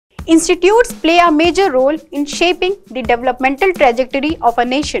Institutes play a major role in shaping the developmental trajectory of a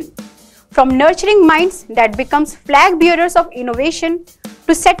nation, from nurturing minds that becomes flag bearers of innovation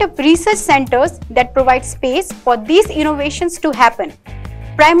to set up research centers that provide space for these innovations to happen.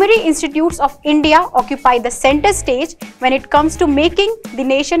 Primary institutes of India occupy the center stage when it comes to making the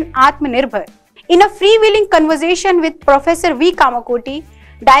nation Aatma Nirbhar. In a freewheeling conversation with Professor V. Kamakoti,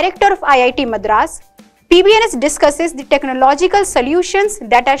 Director of IIT Madras, PBNS discusses the technological solutions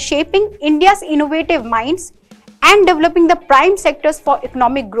that are shaping India's innovative minds and developing the prime sectors for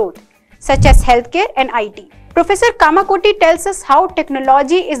economic growth, such as healthcare and IT. Professor Kamakoti tells us how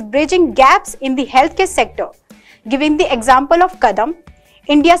technology is bridging gaps in the healthcare sector, giving the example of Kadam,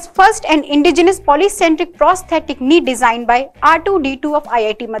 India's first and indigenous polycentric prosthetic knee designed by R2D2 of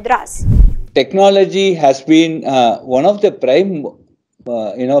IIT Madras. Technology has been one of the prime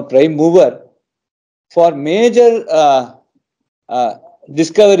mover for major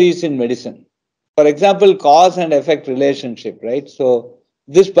discoveries in medicine. For example, cause and effect relationship, right? So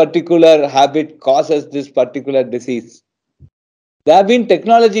this particular habit causes this particular disease. There have been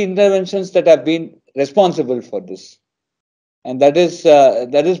technology interventions that have been responsible for this. And that is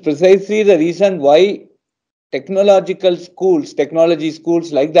precisely the reason why technology schools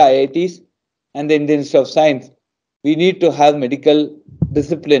like the IITs and the Indian Institute of Science, we need to have medical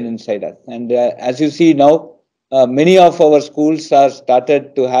discipline inside us. And as you see now, many of our schools are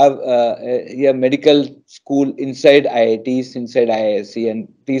started to have a medical school inside IITs, inside IISc, and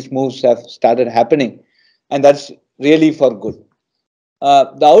these moves have started happening. And that's really for good.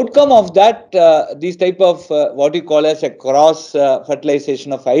 The outcome of that, these type of what we call as a cross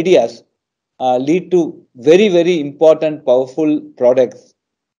fertilization of ideas lead to very, very important, powerful products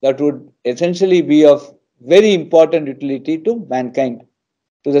that would essentially be of very important utility to mankind,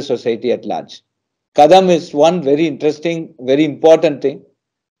 to the society at large. Kadam is one very interesting, very important thing.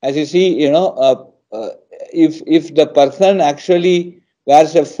 As you see, if the person actually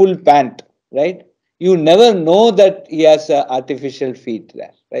wears a full pant, right, you never know that he has artificial feet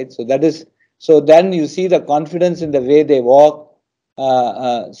there, right? So then you see the confidence in the way they walk.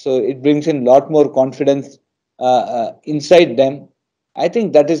 So it brings in a lot more confidence inside them. I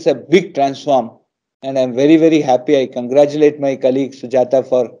think that is a big transform, and I'm very, very happy. I congratulate my colleague Sujata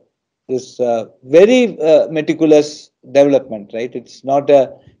for this very meticulous development, right? It's not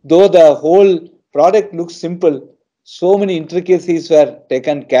though the whole product looks simple, so many intricacies were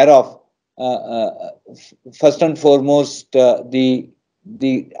taken care of. First and foremost, the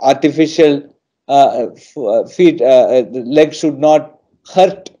artificial feet, the leg should not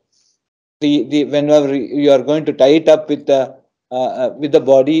hurt. Whenever you are going to tie it up with the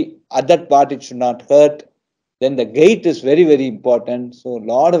body, at that part it should not hurt. Then the gait is very, very important. So a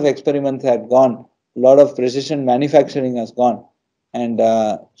lot of experiments had gone, a lot of precision manufacturing has gone, and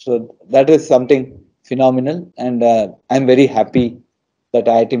so that is something phenomenal. And I'm very happy that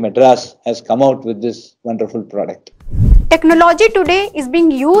IIT Madras has come out with this wonderful product. Technology today is being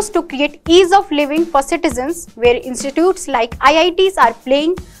used to create ease of living for citizens, where institutes like IITs are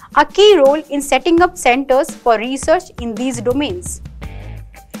playing a key role in setting up centers for research in these domains.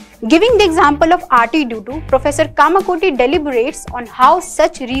 Giving the example of R2D2, Professor Kamakoti deliberates on how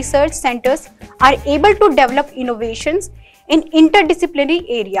such research centers are able to develop innovations in interdisciplinary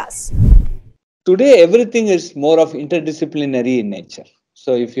areas. Today, everything is more of interdisciplinary in nature.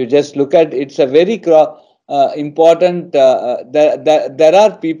 So if you just look at it's a very important, there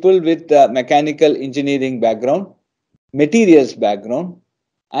are people with mechanical engineering background, materials background,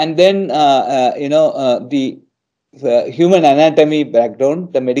 and then, the human anatomy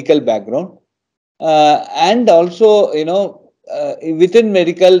background, the medical background, and also, within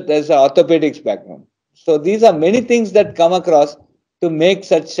medical, there's an orthopedics background. So these are many things that come across to make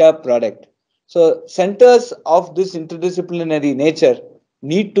such a product. So centers of this interdisciplinary nature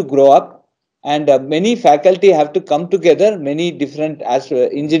need to grow up, and many faculty have to come together, many different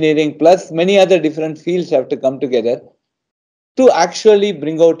engineering plus many other different fields have to come together to actually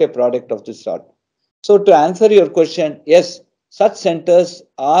bring out a product of this sort. So to answer your question, yes, such centers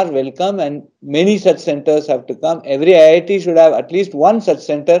are welcome, and many such centers have to come. Every IIT should have at least one such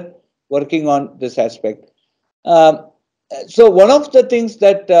center working on this aspect. So one of the things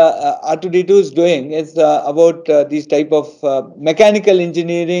that R2D2 is doing is about these type of mechanical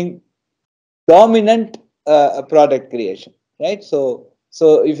engineering dominant product creation, right? So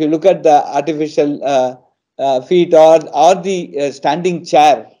if you look at the artificial feet or the standing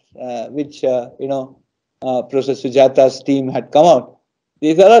chair, which Professor Sujata's team had come out,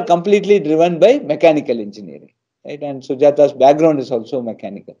 these are all completely driven by mechanical engineering, right? And Sujata's background is also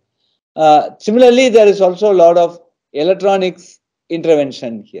mechanical. Similarly, there is also a lot of electronics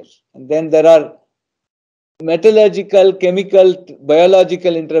intervention here. And then there are metallurgical, chemical,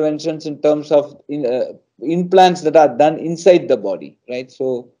 biological interventions in terms of implants that are done inside the body, right?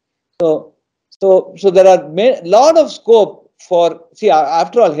 So there are a lot of scope for, see,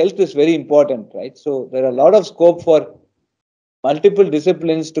 after all, health is very important, right? So there are a lot of scope for multiple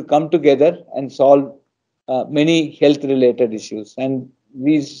disciplines to come together and solve many health-related issues. And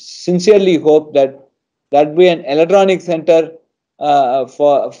we sincerely hope that that be an electronic center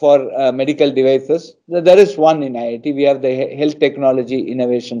for medical devices. There is one in IIT. We have the Health Technology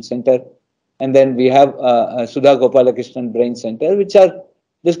Innovation Center, and then we have Sudha Gopalakrishnan Brain Center, which are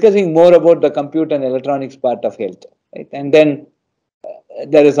discussing more about the compute and electronics part of health. Right? And then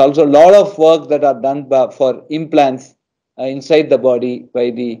there is also a lot of work that are done for implants inside the body by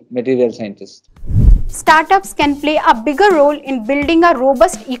the material scientists. Startups can play a bigger role in building a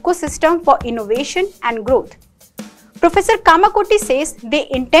robust ecosystem for innovation and growth. Professor Kamakoti says they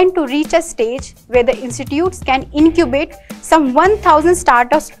intend to reach a stage where the institutes can incubate some 1,000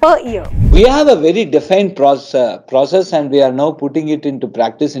 startups per year. We have a very defined process, and we are now putting it into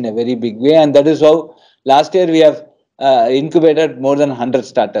practice in a very big way. And that is how last year we have incubated more than 100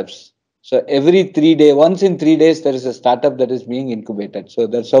 startups. So every 3 days, once in 3 days, there is a startup that is being incubated. So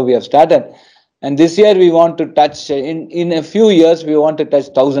that's how we have started. And this year we want to touch, in a few years, we want to touch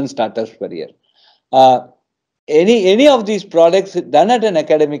 1,000 startups per year. Any of these products done at an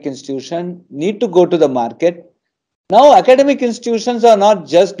academic institution need to go to the market. Now, academic institutions are not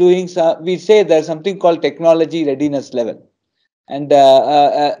just doing, we say there's something called technology readiness level. And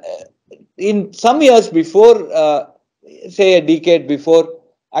in some years before, say a decade before,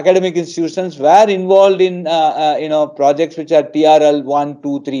 academic institutions were involved in projects which are TRL 1,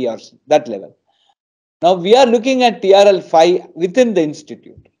 2, 3 years, that level. Now we are looking at TRL 5 within the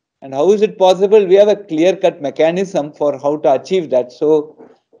institute. And how is it possible? We have a clear-cut mechanism for how to achieve that. So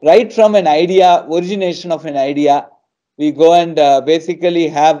right from an idea, origination of an idea, we go and basically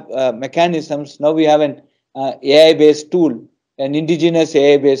have mechanisms. Now we have an AI-based tool, an indigenous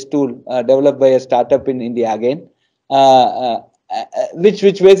AI-based tool developed by a startup in India again, which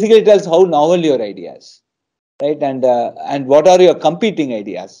basically tells how novel your idea is, right? And what are your competing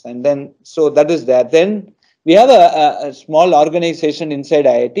ideas? And then, so that is there. Then we have a small organization inside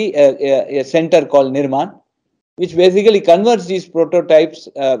IIT, a center called Nirman, which basically converts these prototypes,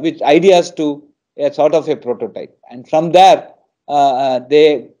 with ideas to a sort of a prototype. And from there,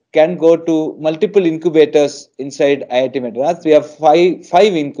 they can go to multiple incubators inside IIT Madras. We have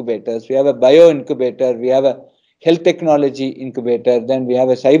five incubators. We have a bio incubator. We have a health technology incubator. Then we have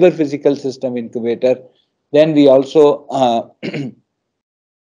a cyber physical system incubator. Then we also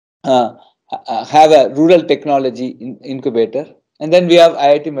have a rural technology incubator, and then we have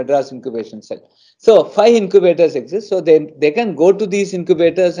IIT Madras incubation cell. So 5 incubators exist. So they can go to these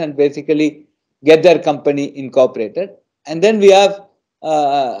incubators and basically get their company incorporated. And then we have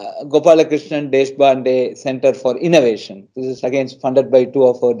Gopalakrishnan Deshpande Center for Innovation. This is again funded by 2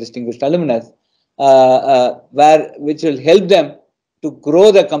 of our distinguished alumni, which will help them to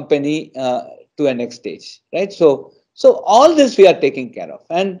grow the company to a next stage, right? So all this we are taking care of.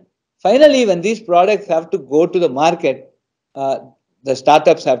 And finally, when these products have to go to the market, the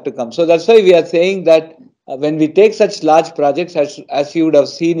startups have to come. So that's why we are saying that when we take such large projects, as you would have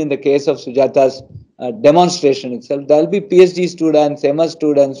seen in the case of Sujata's demonstration itself, there will be PhD students, MS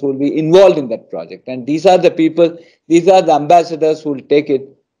students who will be involved in that project. And these are the people, these are the ambassadors who will take it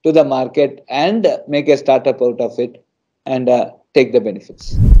to the market and make a startup out of it and take the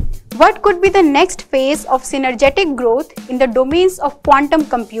benefits. What could be the next phase of synergetic growth in the domains of quantum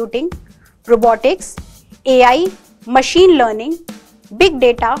computing, robotics, AI, machine learning, big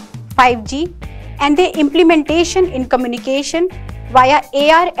data, 5G, and their implementation in communication via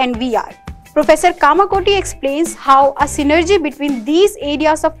AR and VR? Professor Kamakoti explains how a synergy between these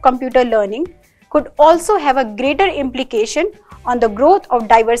areas of computer learning could also have a greater implication on the growth of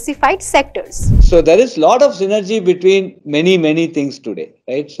diversified sectors. So there is a lot of synergy between many things today,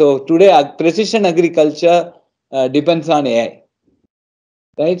 right? So today precision agriculture depends on AI,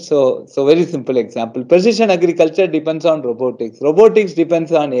 right? So very simple example. Precision agriculture depends on robotics. Robotics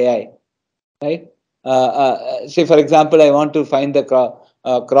depends on AI, right? Say for example, I want to find the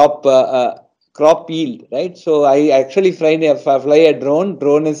crop yield, right? So I actually fly a drone.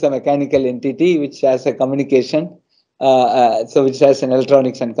 Drone is a mechanical entity which has a communication. So which has an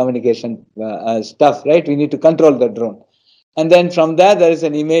electronics and communication stuff, right? We need to control the drone. And then from there is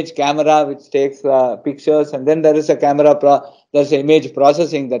an image camera which takes pictures, and then there is a there's image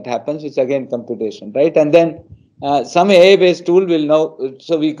processing that happens, which again computation, right? And then some AI-based tool will know,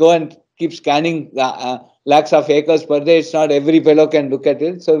 so we go and keep scanning lakhs of acres per day. It's not every fellow can look at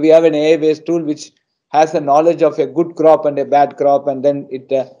it. So we have an AI-based tool which has a knowledge of a good crop and a bad crop, and then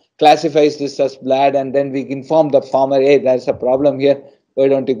it classifies this as bad, and then we inform the farmer, hey, there's a problem here. Why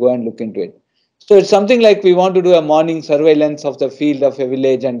don't you go and look into it? So it's something like we want to do a morning surveillance of the field of a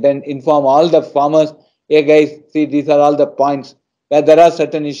village and then inform all the farmers, hey guys, see, these are all the points where there are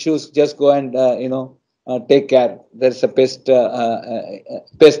certain issues. Just go and take care. There's a pest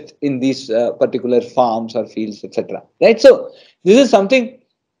in these particular farms or fields, etc. Right. So this is something.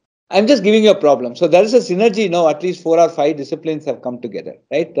 I'm just giving you a problem. So there is a synergy. At least 4 or 5 disciplines have come together.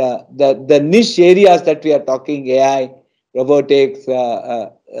 Right. The niche areas that we are talking, AI, robotics,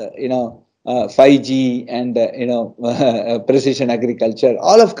 5G, and precision agriculture,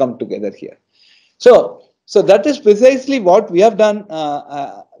 all have come together here. So that is precisely what we have done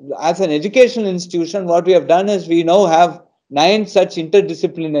as an educational institution. What we have done is we now have 9 such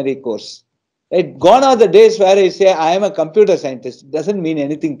interdisciplinary courses. Right? Gone are the days where I say I am a computer scientist. It doesn't mean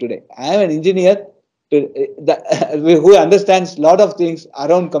anything today. I am an engineer who understands a lot of things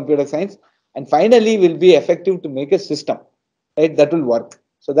around computer science, and finally will be effective to make a system, right, that will work.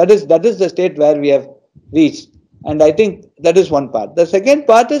 So that is the state where we have reached. And I think that is one part. The second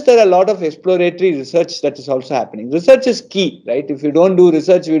part is there are a lot of exploratory research that is also happening. Research is key, right? If you don't do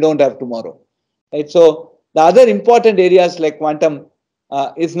research, we don't have tomorrow, right? So the other important areas like quantum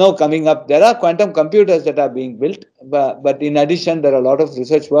is now coming up. There are quantum computers that are being built, but in addition, there are a lot of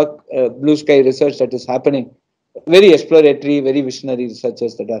research work, blue sky research that is happening. Very exploratory, very visionary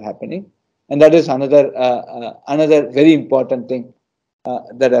researches that are happening. And that is another very important thing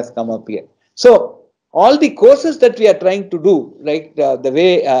that has come up here. So all the courses that we are trying to do, like the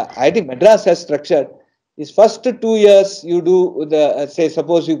way IIT Madras has structured, is first 2 years you do the, say,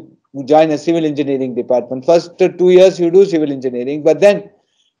 suppose you join a civil engineering department. First 2 years you do civil engineering, but then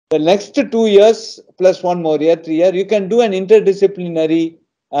the next 2 years plus 1 more year, 3 years, you can do an interdisciplinary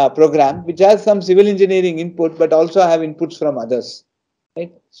program which has some civil engineering input, but also have inputs from others.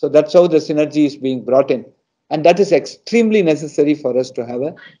 Right? So that's how the synergy is being brought in. And that is extremely necessary for us to have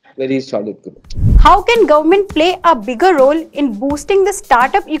a very solid growth. How can government play a bigger role in boosting the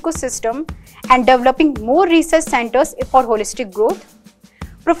startup ecosystem and developing more research centers for holistic growth?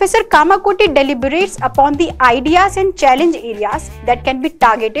 Professor Kamakoti deliberates upon the ideas and challenge areas that can be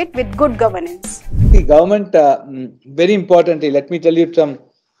targeted with good governance. The government, very importantly, let me tell you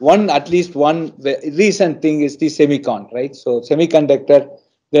at least one recent thing is the semicon, right? So semiconductor,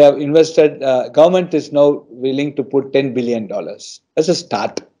 they have invested, government is now willing to put $10 billion as a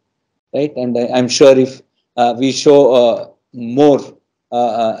start, right? And I'm sure if we show more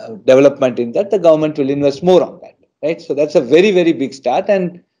development in that, the government will invest more on that, right? So that's a very, very big start.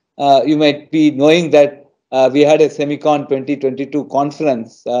 And you might be knowing that we had a Semicon 2022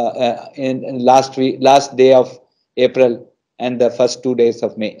 conference in last day of April and the first 2 days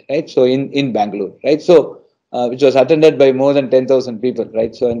of May, right? So in Bangalore, right? So which was attended by more than 10,000 people,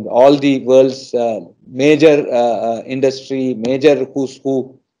 right? So in all the world's major industry, major who's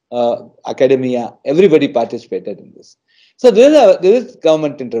who, academia, everybody participated in this. So there is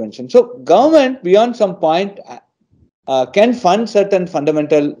government intervention. So government beyond some point can fund certain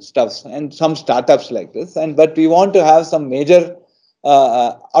fundamental stuffs and some startups like this, but we want to have some major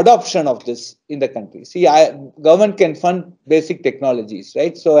adoption of this in the country. See, government can fund basic technologies,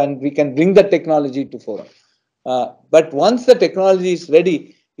 right? So, and we can bring the technology to forum. But once the technology is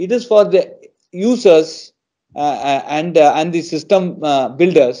ready, it is for the users and the system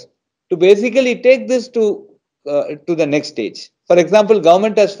builders to basically take this to the next stage. For example,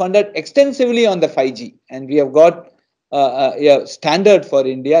 government has funded extensively on the 5G, and we have got a standard for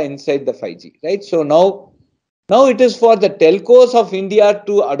India inside the 5G, right? So now it is for the telcos of India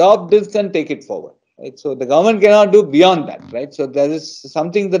to adopt this and take it forward, right? So the government cannot do beyond that, right? So there is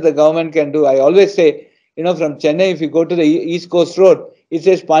something that the government can do. I always say, from Chennai, if you go to the East Coast Road, it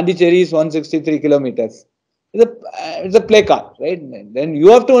says Pondicherry is 163 kilometers. It's a placard, right? Then you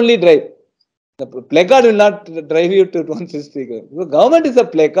have to only drive. The placard will not drive you to 163 kilometers. So government is a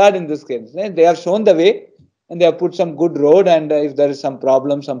placard in this case. Right? They have shown the way and they have put some good road, and if there is some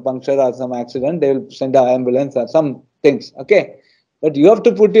problem, some puncture or some accident, they will send an ambulance or some things. Okay. But you have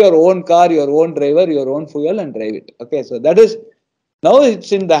to put your own car, your own driver, your own fuel and drive it. Okay. So that is, now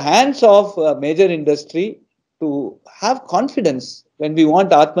it's in the hands of major industry to have confidence. When we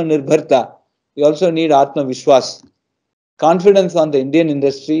want Aatma Nirbharta, we also need Aatma Vishwas. Confidence on the Indian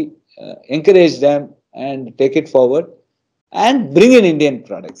industry, encourage them and take it forward and bring in Indian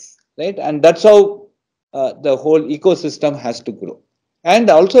products, right? And that's how the whole ecosystem has to grow. And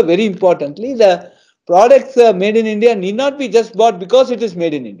also very importantly, the products made in India need not be just bought because it is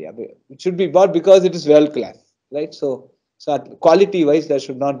made in India. It should be bought because it is world class, right? So quality wise, there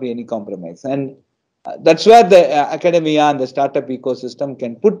should not be any compromise. And that's where the academia and the startup ecosystem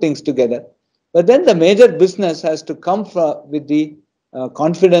can put things together. But then the major business has to come with the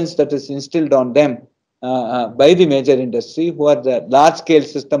confidence that is instilled on them by the major industry, who are the large-scale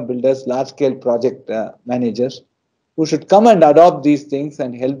system builders, large-scale project managers, who should come and adopt these things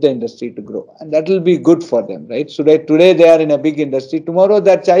and help the industry to grow. And that will be good for them, right? So today they are in a big industry. Tomorrow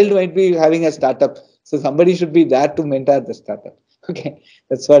that child might be having a startup. So somebody should be there to mentor the startup. Okay,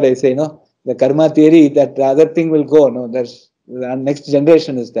 that's what I say, no? The karma theory, that the other thing will go, no? There's the next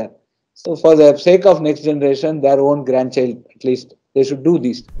generation is there. So for the sake of next generation, their own grandchild, at least, they should do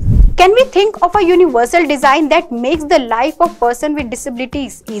these. Can we think of a universal design that makes the life of person with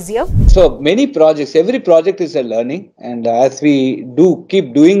disabilities easier? So many projects, every project is a learning. And as we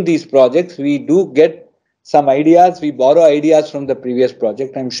keep doing these projects, we do get some ideas. We borrow ideas from the previous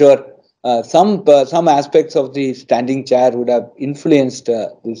project. I'm sure some aspects of the standing chair would have influenced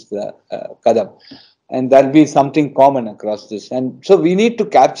this Kadam. And there'll be something common across this. And so we need to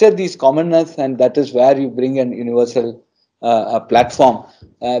capture these commonness, and that is where you bring an universal platform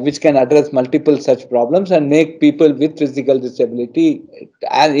which can address multiple such problems and make people with physical disability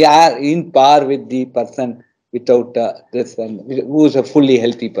in par with the person without this, and who is a fully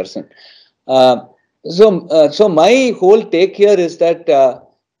healthy person. So my whole take here is that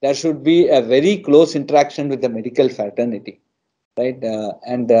there should be a very close interaction with the medical fraternity, right?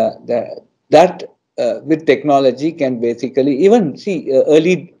 That with technology can basically even see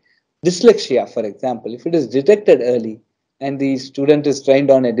early dyslexia, for example. If it is detected early and the student is trained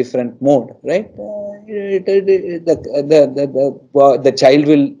on a different mode, right? The child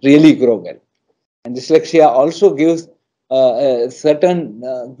will really grow well. And dyslexia also gives certain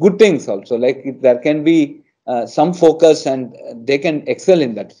good things also, like there can be some focus and they can excel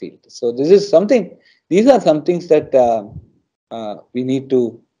in that field. So these are some things that we need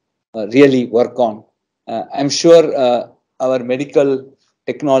to really work on. I'm sure our medical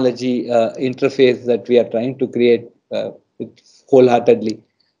technology interface that we are trying to create wholeheartedly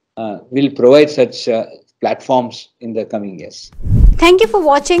will provide such platforms in the coming years. Thank you for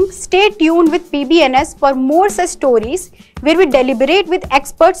watching. Stay tuned with PBNS for more such stories where we deliberate with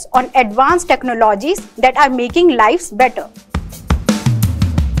experts on advanced technologies that are making lives better.